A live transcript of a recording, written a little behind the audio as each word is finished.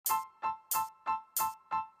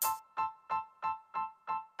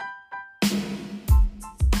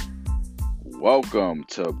Welcome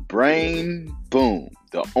to Brain Boom,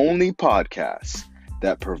 the only podcast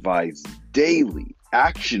that provides daily,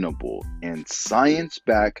 actionable, and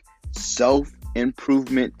science-backed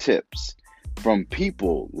self-improvement tips from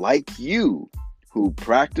people like you who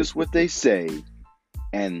practice what they say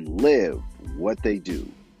and live what they do.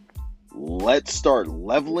 Let's start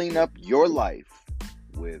leveling up your life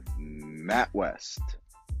with Matt West.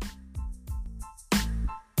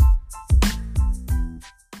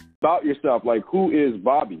 About yourself, like, who is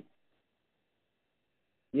Bobby?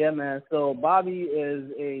 Yeah, man. So Bobby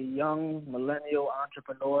is a young millennial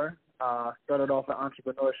entrepreneur. Started off in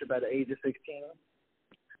entrepreneurship at the age of 16.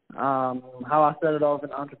 How I started off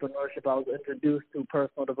in entrepreneurship, I was introduced to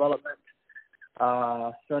personal development.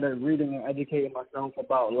 Started reading and educating myself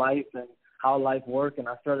about life and how life worked, and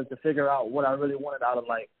I started to figure out what I really wanted out of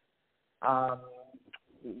life.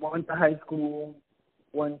 Went to high school,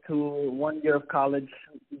 went to 1 year of college.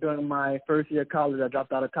 During my first year of college, I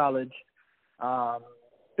dropped out of college.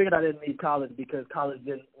 Figured I didn't need college because college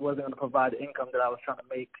wasn't going to provide the income that I was trying to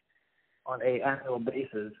make on an annual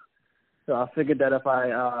basis. So I figured that if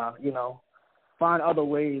I, find other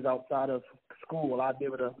ways outside of school, I'd be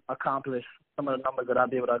able to accomplish some of the numbers that I'd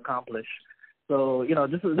be able to accomplish. So,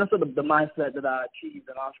 this is the mindset that I achieved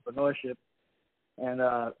in entrepreneurship and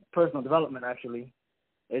personal development, actually.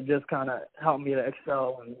 It just kind of helped me to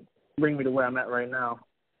excel and bring me to where I'm at right now.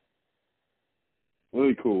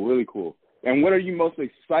 Really cool, really cool. And what are you most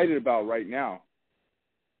excited about right now?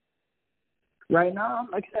 Right now,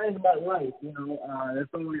 I'm excited about life. There's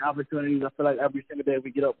so many opportunities. I feel like every single day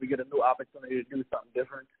we get up, we get a new opportunity to do something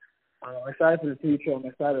different. I'm excited for the future. I'm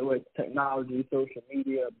excited with technology, social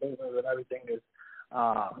media, business, and everything is,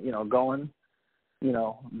 going.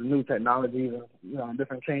 The new technologies and,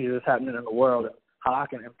 different changes that's happening in the world and how I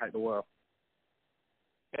can impact the world.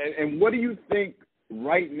 And what do you think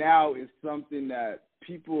right now is something that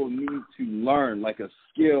people need to learn, like a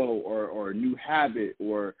skill or a new habit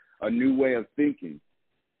or a new way of thinking?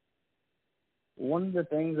 One of the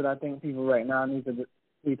things that I think people right now need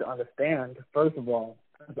to understand, first of all,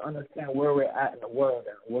 is to understand where we're at in the world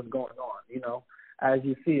and what's going on. As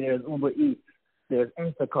you see, there's Uber Eats, there's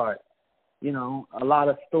Instacart. A lot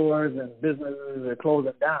of stores and businesses are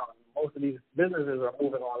closing down. Most of these businesses are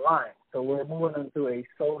moving online. So we're moving into a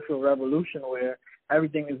social revolution where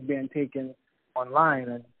everything is being taken online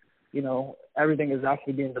and, everything is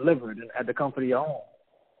actually being delivered at the comfort of your home.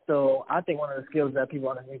 So I think one of the skills that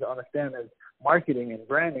people need to understand is marketing and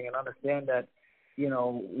branding, and understand that,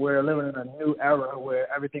 we're living in a new era where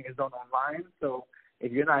everything is done online. So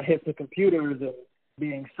if you're not hip to computers and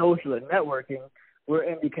being social and networking, we're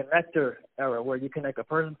in the connector era where you connect a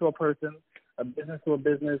person to a person, a business to a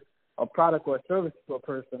business, a product or a service to a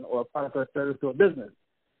person, or a product or a service to a business.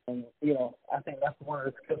 And, I think that's one of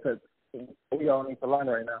the skills that we all need to learn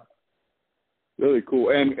right now. Really cool.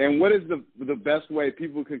 And what is the best way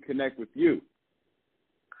people can connect with you?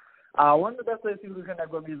 One of the best ways people can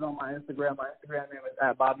connect with me is on my Instagram. My Instagram name is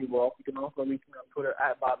 @BobbyWolf. You can also reach me on Twitter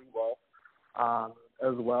 @BobbyWolf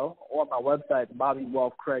as well, or my website,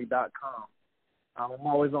 BobbyWolfCraig.com. I'm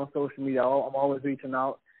always on social media. I'm always reaching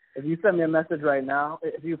out. If you send me a message right now,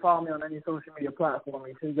 if you follow me on any social media platform,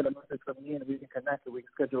 you can get a message from me, and we can connect, and we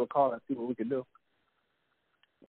can schedule a call and see what we can do.